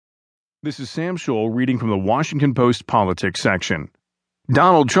This is Sam Scholl reading from the Washington Post Politics section.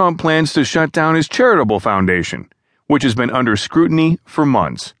 Donald Trump plans to shut down his Charitable Foundation, which has been under scrutiny for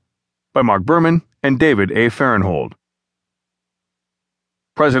months. By Mark Berman and David A. Fahrenthold.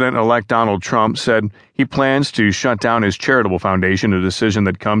 President-elect Donald Trump said he plans to shut down his Charitable Foundation, a decision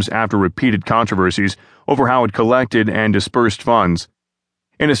that comes after repeated controversies over how it collected and dispersed funds.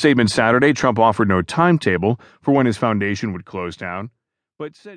 In a statement Saturday, Trump offered no timetable for when his foundation would close down, but said